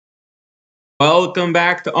Welcome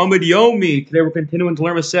back to Amid Yomi. Today we're continuing to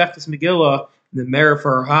learn Masechtas Megillah, the merit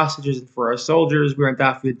for our hostages and for our soldiers. We're on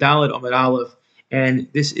Daf Yud Daled Amid Aleph, and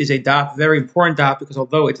this is a daf, very important daf, because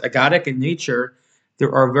although it's agadic in nature,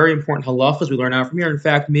 there are very important halachas we learn out from here. In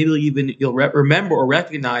fact, maybe even you'll remember or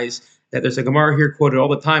recognize that there's a Gemara here quoted all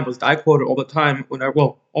the time. I quote it all the time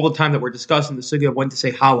all the time that we're discussing the sugya of when to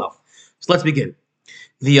say halal. So let's begin.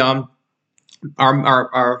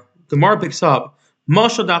 Our Gemara picks up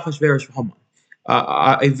Mashal Dafas Veris Haman.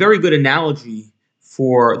 A very good analogy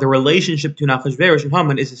for the relationship between Achashverosh and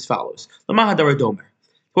Haman is as follows.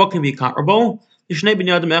 What can be comparable? You have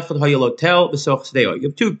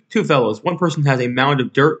two fellows. One person has a mound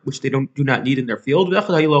of dirt which they do not need in their field.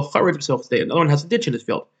 Another one has a ditch in his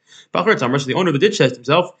field. So the owner of the ditch says to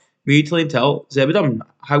himself,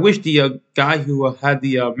 I wish the guy who had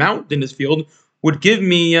the mount in his field would give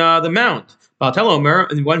me the mount. And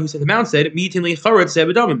the one who said the mount said, because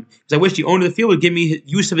I wish the owner of the field would give me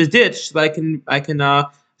use of his ditch so that I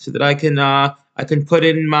can put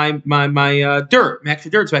in my dirt, my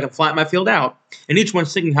extra dirt, so I can flatten my field out. And each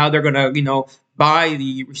one's thinking how they're gonna buy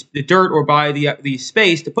the dirt or buy the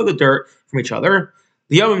space to put the dirt from each other.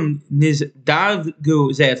 The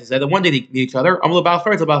one day they meet each other. So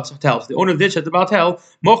the owner of the ditch said to Baltel,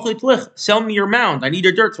 sell me your mound. I need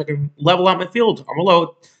your dirt so I can level out my field.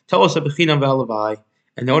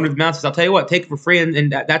 And the owner of the mound says, I'll tell you what, take it for free,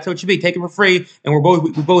 and that's how it should be. Take it for free, and we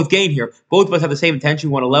both gain here. Both of us have the same intention.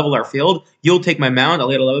 We want to level our field. You'll take my mound,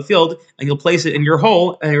 I'll get a level field, and you'll place it in your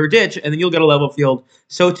hole and your ditch, and then you'll get a level field.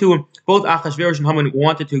 So too, both Achashverosh and Haman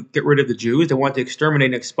wanted to get rid of the Jews. They wanted to exterminate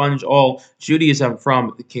and expunge all Judaism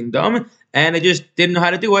from the kingdom, and they just didn't know how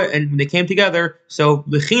to do it. And when they came together, so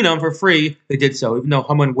lechinam for free, they did so. Even though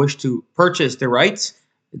Haman wished to purchase their rights,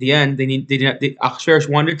 at the end Achashverosh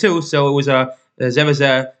wanted to, so it was a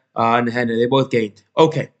Zevazeh, and they both gained.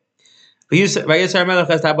 Okay. And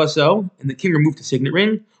the king removed the signet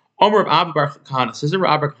ring. Omer of Abba Bar Chana. Says Abba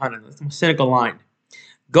Bar Chana. That's a cynical line.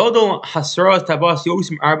 Godol Hasaras Tabas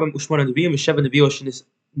Yosim Arbam Ushman Neviim V'Sheva Nevios Shenis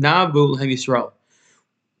Navu L'Hem Yisrael.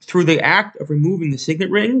 Through the act of removing the signet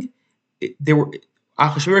ring,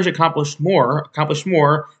 Achashverosh accomplished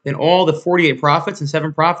more than all the 48 prophets and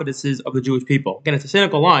 7 prophetesses of the Jewish people. Again, it's a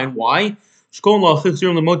cynical line. Why?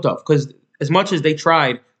 Because as much as they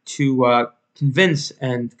tried to convince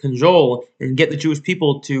and cajole and get the Jewish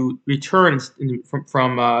people to return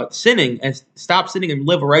from sinning and stop sinning and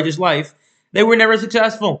live a righteous life, they were never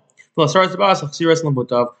successful.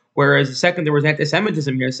 Whereas the second there was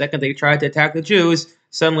anti-Semitism here, the second they tried to attack the Jews,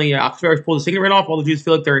 suddenly Achashverosh pulled the signet ring off. All the Jews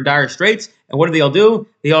feel like they're in dire straits, and what do they all do?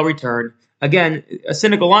 They all return. Again, a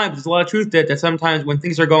cynical line, but there's a lot of truth to it, that sometimes when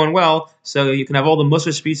things are going well, so you can have all the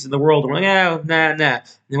Muslim species in the world, and we're like, nah.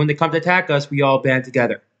 And when they come to attack us, we all band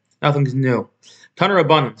together. Nothing's new. Tanur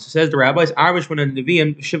abundance. So says the rabbis,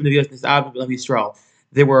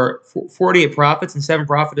 there were 48 prophets and 7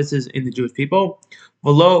 prophetesses in the Jewish people.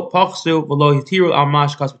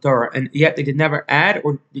 And yet they did never add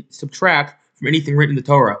or subtract from anything written in the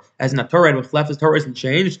Torah. As in the Torah, and with left, the Torah isn't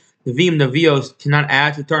changed. Nevi'im, Nevios cannot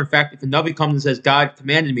add to the Torah. In fact, if a Navi comes and says, God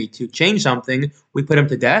commanded me to change something, we put him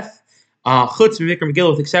to death. Chutz Mikra Megillah,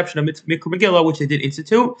 with the exception of Mikra Megillah, which they did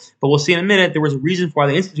institute. But we'll see in a minute, there was a reason for why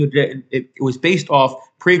they instituted it, and it was based off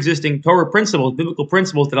pre-existing Torah principles, biblical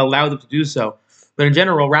principles that allowed them to do so. But in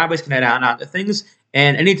general, rabbis can add on to things,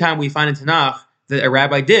 and anytime we find in Tanakh that a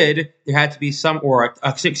rabbi did, there had to be some, or a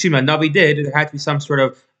Navi did, there had to be some sort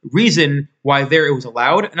of reason why there it was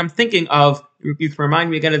allowed. And I'm thinking of, you can remind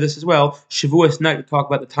me again of this as well, Shavuos night, to talk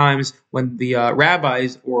about the times when the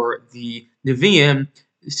rabbis or the Nevi'im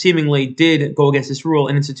seemingly did go against this rule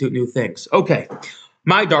and institute new things. Okay,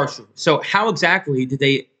 my darshu. So how exactly did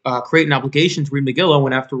they create an obligation to read Megillah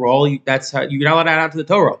when, after all, that's how you're not allowed to add on to the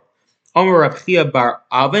Torah? Omer Rav Chia bar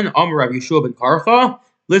Avin, Omer Rav Yeshua ben Karcha.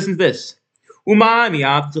 Listen to this.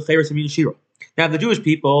 Now, the Jewish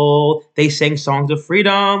people, they sang songs of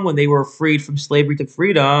freedom when they were freed from slavery to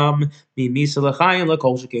freedom. So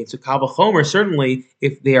Kal V'chomer, certainly,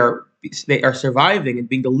 if they are surviving and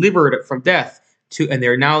being delivered from death, and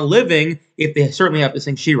they're now living, if they certainly have to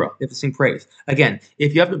sing Shira, they have to sing praise. Again,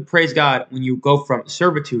 if you have to praise God when you go from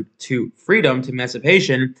servitude to freedom, to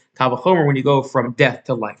emancipation, Kal V'chomer when you go from death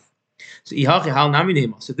to life. So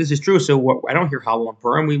if this is true, so I don't hear Hallel on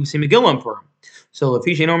Purim, we see Megillah on Purim. So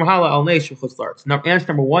answer number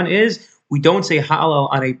 1 is, we don't say Hallel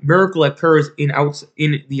on a miracle that occurs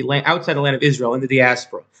outside the land of Israel, in the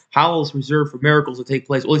diaspora. Hallel is reserved for miracles that take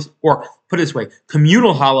place, or put it this way,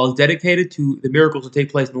 communal Hallel is dedicated to the miracles that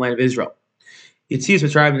take place in the land of Israel. It sees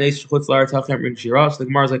Mitzrayim and Eish Chutz La'aretz Hachem Rin Shira. So the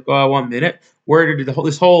Gemara is like, 1 minute. Where did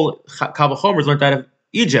this whole Kal V'chomer is learned out of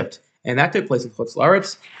Egypt? and that took place in Chutz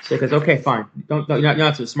La'aretz. So he goes, okay, fine, you're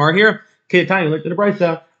not so smart here. Kidatani looked at the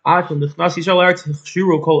brisa. As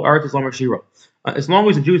long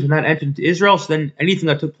as the Jews had not entered into Israel, so then anything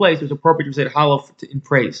that took place was appropriate to recite Hallel in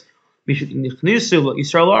praise. Once the Jewish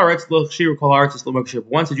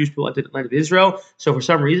people entered the land of Israel, so for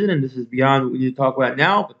some reason, and this is beyond what we need to talk about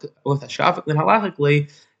now, but with Hashafik and halachically,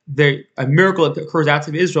 a miracle that occurs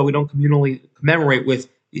outside of Israel, we don't communally commemorate with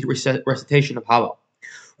the recitation of Hallel.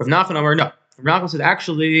 Rav Nachman Amar, no. Rav Nachman said,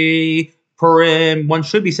 actually, Purim, one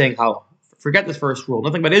should be saying Hallel. Forget this first rule.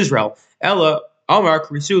 Nothing about Israel. Ella, Amar,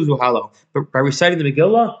 Krisuzu Hallel. But by reciting the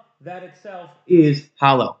Megillah, that itself is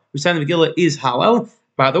Hallel. Reciting the Megillah is Hallel.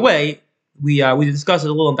 By the way, we discussed it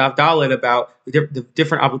a little in Daf Dalet about the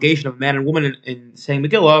different obligation of a man and woman in saying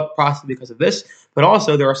Megillah, possibly because of this. But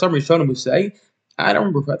also, there are some Rishonim who say, I don't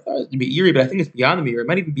remember if I thought it was going to be Erie, but I think it's beyond the Erie. It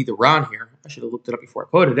might even be the Ron here. I should have looked it up before I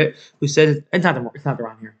quoted it. Who says it's not the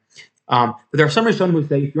Ron here. But there are some Rishonim who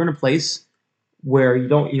say if you're in a place where you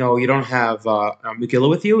don't have Megillah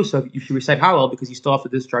with you, so you should recite Hallel because you still have to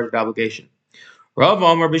discharge the obligation. Rav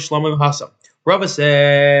Amar b'Shlomo Hassam. Rava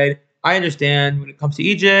said, I understand when it comes to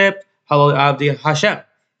Egypt, Hallel Abdi Hashem.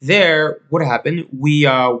 There, what happened? We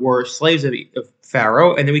were slaves of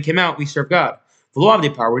Pharaoh, and then we came out, we served God. V'lo Abdi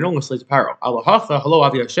Paro, we no longer slaves of Pharaoh. Allah Hacha, Hallel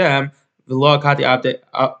Abdi Hashem, V'lo Abdi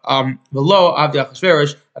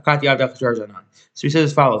Achashverosh, Akati Abdi Achashverosh Anan. So he says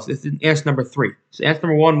as follows. This is answer number 3. So answer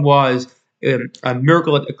number 1 was a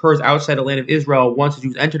miracle that occurs outside the land of Israel. Once the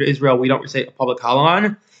Jews enter to Israel, we don't recite a public Hallel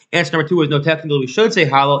on. Answer number 2 is no, technically we should say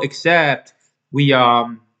Hallel, except we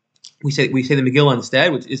say the Megillah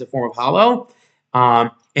instead, which is a form of Hallel.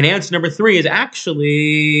 And answer number 3 is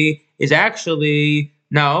actually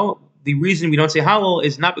no. The reason we don't say Hallel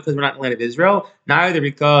is not because we're not in the land of Israel, neither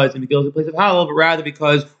because the Megillah is a place of Hallel, but rather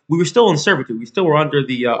because we were still in servitude. We still were under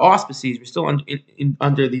the auspices. We're still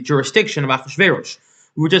under the jurisdiction of Achashverosh.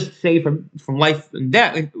 We were just saved from life and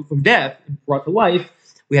death, and brought to life.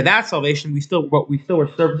 We had that salvation. We still were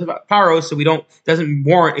servants of Paro, so doesn't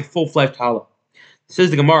warrant a full-fledged Hallel. Says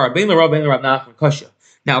the Gemara, Bein Rav Nachman Kasha.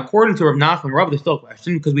 Now, according to Rav Nachman, Rav, there's still a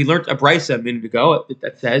question because we learned a brisa a minute ago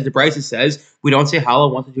that says the brisa says we don't say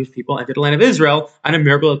Hallel once the Jewish people enter the land of Israel on a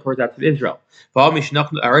miracle that occurs outside of Israel.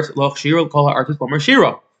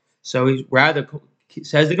 So he rather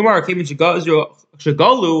says the Gemara,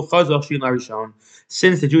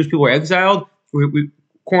 since the Jewish people were exiled,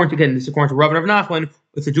 according to Rav and Rav Nachman,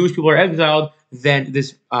 if the Jewish people are exiled, then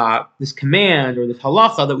this command or this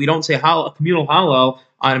halacha that we don't say communal Hallel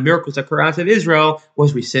on miracles that occur outside Israel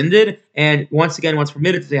was rescinded, and once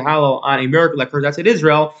permitted to say Hallel on a miracle that occurs outside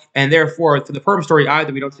Israel, and therefore, for the Purim story,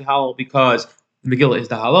 either we don't say Hallel because the Megillah is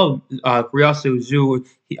the Hallel, Kriyasu Zu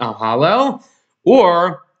Hallel,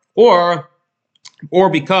 or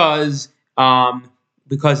because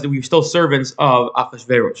we're still servants of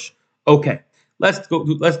Achashverosh. Okay, let's get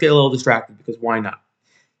a little distracted because why not?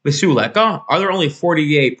 Are there only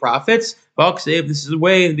 48 prophets? This is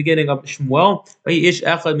way in the beginning of Shmuel.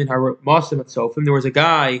 There was a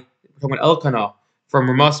guy, we're talking about Elkanah from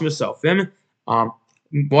Ramasim Sofim.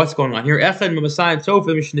 What's going on here?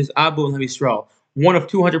 One of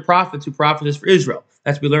 200 prophets who prophesied for Israel.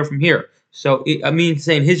 That's what we learn from here. So it means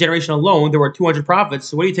saying in his generation alone there were 200 prophets.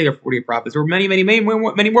 So what do you take of 48 prophets? There were many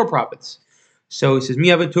more prophets. So he says,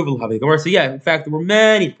 the Gemara says, yeah, in fact, there were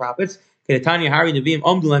many prophets. The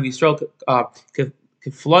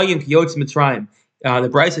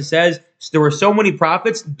Brisa says there were so many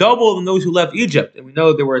prophets, double than those who left Egypt. And we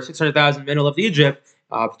know there were 600,000 men who left Egypt,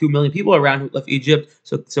 2 million people around who left Egypt.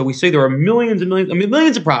 So we say there are millions of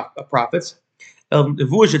prophets.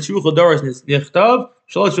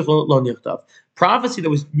 Prophecy that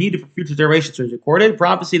was needed for future generations was recorded.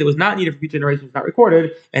 Prophecy that was not needed for future generations was not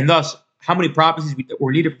recorded. And thus, how many prophecies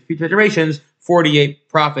were needed for future generations? 48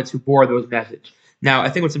 prophets who bore those messages. Now, I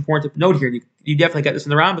think what's important to note here, you definitely get this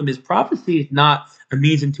in the Rambam, is prophecy is not a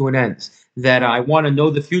means into an end. That I want to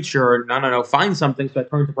know the future, or find something, so I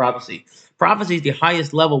turn to prophecy. Prophecy is the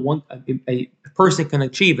highest level a person can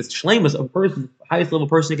achieve. It's shlemus of a person, the highest level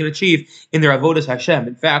person can achieve in their avodas Hashem.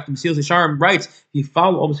 In fact, Mesilas Yesharim writes, if you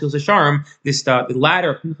follow all Mesilas Yesharim, the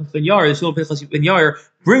ladder of Pinchas Ben Yair, the Sul Pinchas Ben Yair,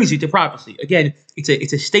 brings you to prophecy. Again,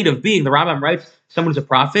 it's a state of being. The Rambam writes, someone who's a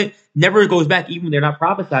prophet never goes back, even when they're not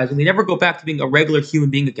prophesizing, they never go back to being a regular human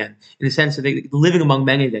being again, in the sense that they're living among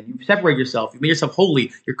men again. You separate yourself, you made yourself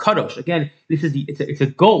holy, you're kadosh. Again, it's a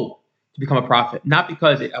goal to become a prophet, not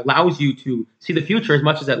because it allows you to see the future as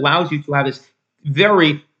much as it allows you to have this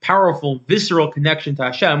very powerful, visceral connection to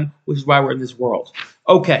Hashem, which is why we're in this world.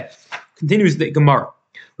 Okay, continues the Gemara.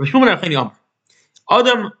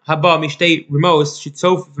 Adam haba mishtei remos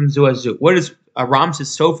shitzof from zu. What is Ram says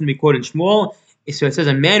Sofin, we quote in Shmuel. So it says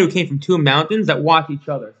a man who came from two mountains that watch each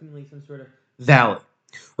other, seemingly some sort of valley.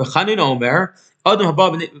 Rechanin Omer, Adam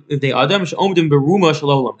Habab they Adam Shomdim Beruma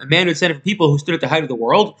Shalom. A man who said for people who stood at the height of the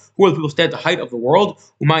world. Who are the people who stood at the height of the world?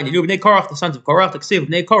 Who mind you? Bnei Korach, the sons of Korach, the Ksiv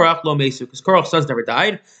Bnei Korach Lo Mesu, because Korach's sons never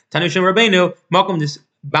died. Tanushim Rabbeinu, Malcolm this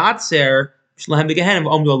Batser Shlahem Begehenim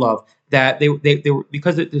Omdu Alav. That they were,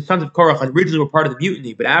 because the sons of Korach originally were part of the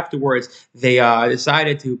mutiny, but afterwards they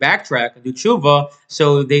decided to backtrack and do tshuva.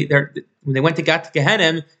 So when they went to got to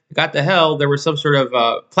Gehenim, got to hell, there was some sort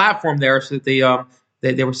of platform there, so that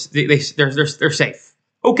they're safe.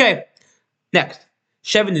 Okay, next.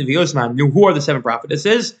 Sheven Neviosman. Who are the seven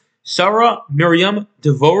prophetesses? Sarah, Miriam,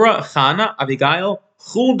 Devorah, Chana, Abigail,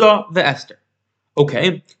 Huldah, the Esther.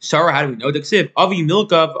 Okay, Sarah, how do we know? Dixiv, Avi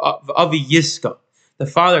Milka, Avi Yiska. The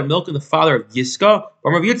father of Milka and the father of Yiska.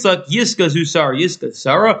 Rav Yitzchak, Yiska zu Sarah, Yiska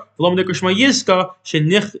Sarah. V'lo medikar shema Yiska,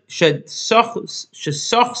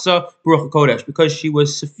 shesachsa Baruch HaKodesh, because she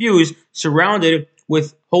was suffused, surrounded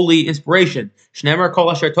with holy inspiration. Shneimar kol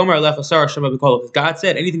asher tomer lefa Sarah shema b'kol. God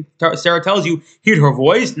said, anything Sarah tells you, heed her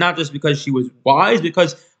voice, not just because she was wise,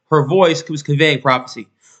 because her voice was conveying prophecy.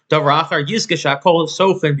 Davar achar Yiska shakol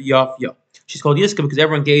sofen b'yafya. She's called Yiska because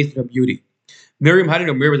everyone gazed at her beauty. Miriam, how do you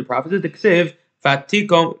know Miriam was a prophetess? The Ksiv,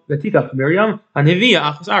 Vatika Miriam, Hanivia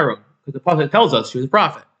Achas Aaron, because the prophet tells us she was a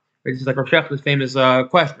prophet. Right? This is like Rav Shechter's famous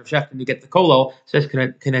question. Rav Shechter, you get the kolol, says,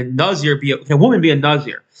 can a woman be a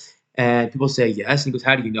nazir? And people say yes. And he goes,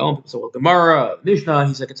 how do you know? And people say, well, Gemara, Mishnah. And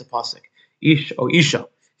he's like, it's a pasuk. Isha.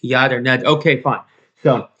 Yad or Ned. Okay, fine.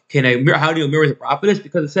 So how do you know Miriam is a prophetess?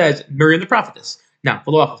 Because it says Miriam the prophetess. Now,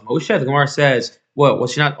 Moshe, the Gemara says, well,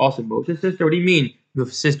 was she not also Moshe's sister? What do you mean, the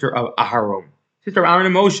sister of Aharon? Sister of Aaron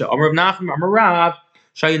and Moshe. Amar of Nachum, Amar Rav,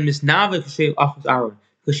 Shayin Misnava Kashay Achos Aaron.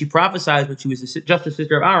 Because she prophesied when she was just a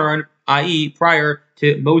sister of Aaron, i.e., prior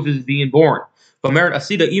to Moses being born. But Merit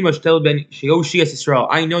Asida Ima Shtel Ben Sheoshi as Israel.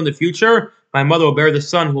 I know in the future my mother will bear the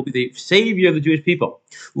son who will be the savior of the Jewish people.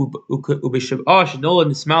 When Moshe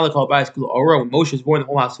is born, the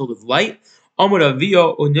whole household of light. Amar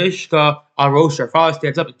Avio Unishka Arosh. Her father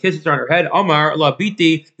stands up and kisses her on her head. Amar La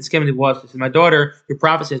Biti. This came into was. This is my daughter. Your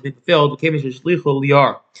prophecy has been fulfilled.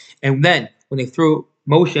 And then when they threw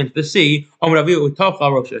Moshe into the sea, Amar Avio Utaf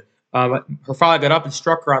Arosh. Her father got up and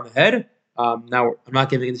struck her on the head. Now, I'm not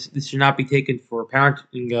giving this should not be taken for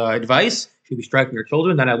parenting advice. You should be striking your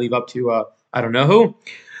children. Then I leave up to I don't know who.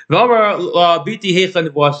 He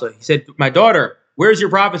said, my daughter, where's your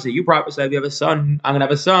prophecy? You prophesied we have a son. I'm going to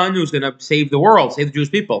have a son who's going to save the world, save the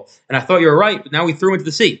Jewish people. And I thought you were right, but now we threw him into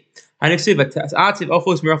the sea. So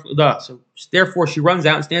therefore, she runs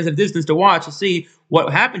out and stands at a distance to watch to see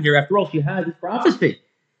what happened here. After all, she had this prophecy.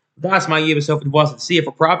 That's my Yevasoph to see if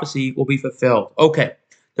a prophecy will be fulfilled. Okay,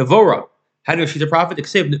 Devorah. How do you know she's a prophet?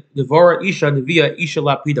 Devorah Isha Nevia Isha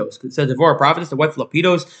Lapidos. It says Devorah prophetess, the wife of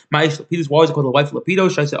Lapidos. My Isha Lapidos was called the wife of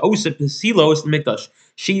Lapidos. I said Osip Silos Mikdash.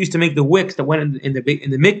 She used to make the wicks that went in the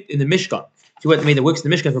Mishkan. She went and made the wicks in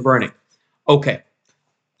the Mishkan for burning. Okay,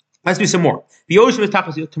 let's do some more. The ocean was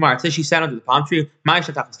Tachas Tamar. It says she sat under the palm tree. My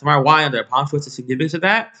Isha Tachas Tamar. Why under a palm tree? What's the significance of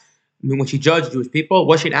that? I mean, when she judged Jewish people,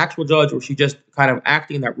 was she an actual judge, or was she just kind of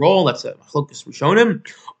acting in that role? That's a Machlokas Rishonim.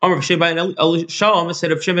 Amar of Shimon El Shalom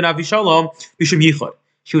instead of Shimon Avi Shalom, Bishum Yichud.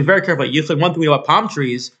 She was very careful about Yichud. One thing we know about palm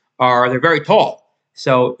trees are they're very tall,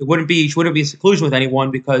 so she wouldn't be in seclusion with anyone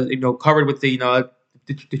because covered with the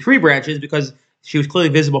tree branches because she was clearly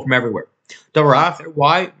visible from everywhere.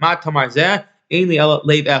 Why? Ma Tamar Zeh Ainli Ela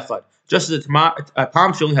Leiv Echad. Just as a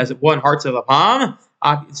palm tree only has one heart of a palm,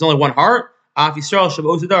 it's only one heart. So too,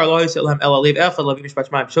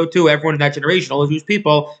 everyone in that generation, all the Jewish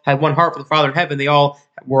people, had one heart for the Father in heaven. They all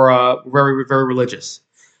were very, very religious.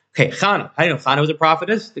 Okay, Chana. How do you know Chana was a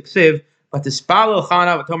prophetess? The Ksiv, but the Spalo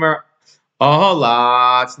Chana V'Tomer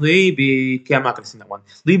Oholatz Libi. Okay, I'm not going to sing that one.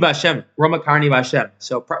 Liba Hashem, Rama Karni Hashem.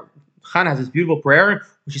 So Chana has this beautiful prayer where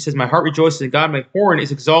she says, "My heart rejoices in God, my horn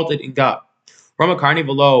is exalted in God." Rama Karni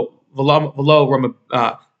V'Lo Rama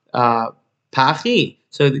Pachi.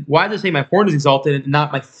 So why does it say my horn is exalted and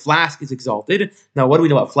not my flask is exalted? Now, what do we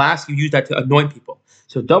know about flask? You use that to anoint people.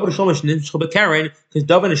 So David and Shlomo Karen, because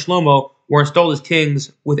David and Shlomo were installed as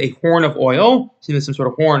kings with a horn of oil, so there's some sort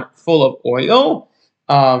of horn full of oil.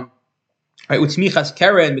 Right, with Smichas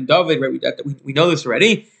Karen and David, right? We know this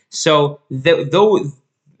already. So Nimshacha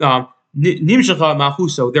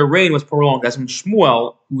Machuso, their reign was prolonged. That's when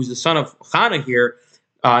Shmuel, who was the son of Chana here,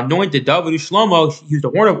 anointed David and Shlomo, used a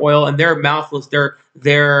horn of oil, and their mouthless,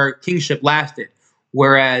 their kingship lasted.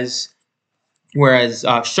 Whereas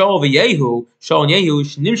Shaul and Yehu,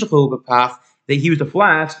 Nimshachu B'Pach, they used a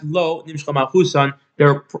flask. Lo Nimshcha Malchusan,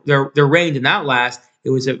 their reign did not last.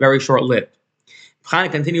 It was very short lived.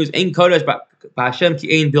 Chana continues, Ein Kodesh Ba'Hashem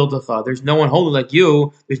ki ein biltecha. There's no one holy like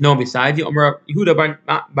you. There's no one beside you. Omer Yehuda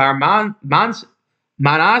bar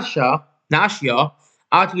Manasha Nashya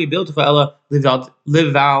Atui biltecha ella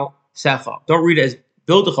lival secha. Don't read it as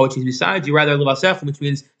biltecha, which means beside you. Rather lival secha, which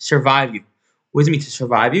means survive you. What does it mean to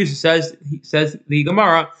survive you? So he says the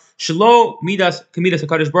Gemara, Shelo midas kamidas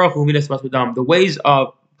hakadosh baruch hu midas basudam. The ways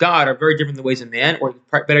of God are very different than the ways of man, or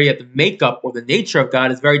better yet, the makeup or the nature of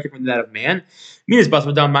God is very different than that of man. Midas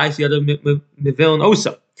basudam ma'isi other mivilin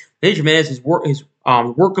osa. The nature of man is his work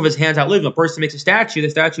of his hands outlive him. A person makes a statue, the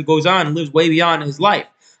statue goes on and lives way beyond his life.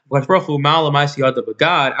 But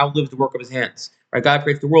God outlives the work of his hands. Right? God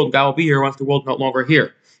creates the world. God will be here once the world is no longer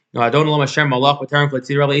here. No, I don't know Hashem Malach return for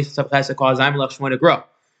the grow.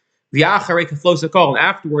 The Acharei can flow and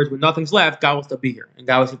afterwards, when nothing's left, God will still be here, and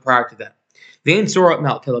God will be prior to that. The Ein Surah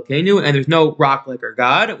Mal Kilakenu, and there's no rock like our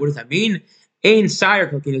God. What does that mean? Ein Sire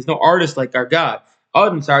Kilakenu, there's no artist like our God. A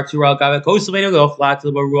person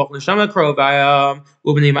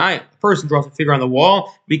draws a figure on the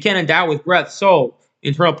wall, but he can't endow with breath, soul,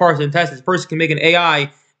 internal parts, and intestines. A person can make an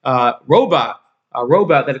AI robot. A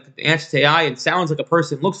robot that answers to AI and sounds like a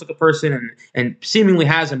person, looks like a person, and seemingly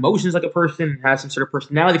has emotions like a person, and has some sort of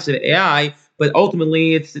personality because of AI. But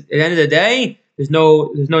ultimately, it's at the end of the day, there's no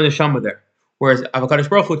neshama there. Whereas Avakadosh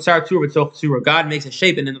Baruch Hu Tsar Tzur V'Tzol Tzura, God makes a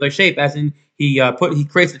shape in another shape, as in he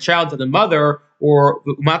creates the child to the mother, or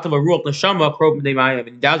Umatava Ruach Neshama Krob B'Nei and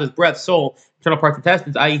he endows his breath, soul, internal parts,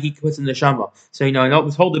 intestines, i.e., he puts in the neshama. So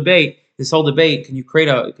this whole debate, can you create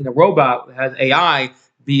a robot that has AI?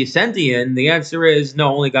 Be sentient? The answer is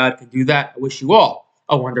no, only God can do that. I wish you all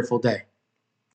a wonderful day.